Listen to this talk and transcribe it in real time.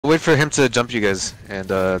wait for him to jump you guys,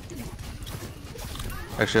 and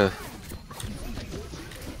actually.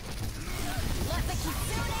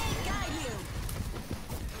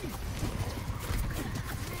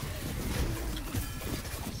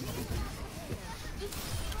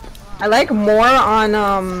 I like more on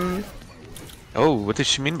Oh, what does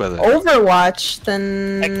she mean by that? Overwatch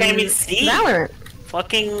than I can't even see. Valorant.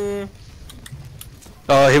 Fucking.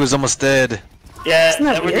 Oh, he was almost dead. Yeah, Isn't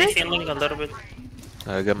that everything's weird? healing a little bit.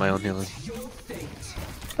 I got my own healing.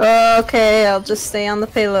 Okay, I'll just stay on the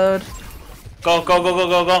payload. Go.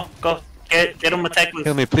 Go. Get him attack with.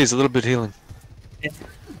 Heal me, please. A little bit healing. Yeah.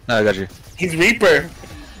 No, I got you. He's Reaper.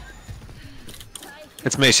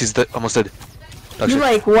 It's me. She's almost dead. Oh, You shit.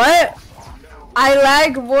 like what? I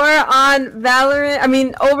lag more on Valorant. I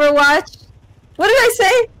mean Overwatch. What did I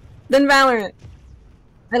say? Than Valorant.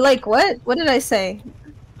 I like what? What did I say?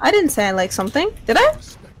 I didn't say I like something. Did I?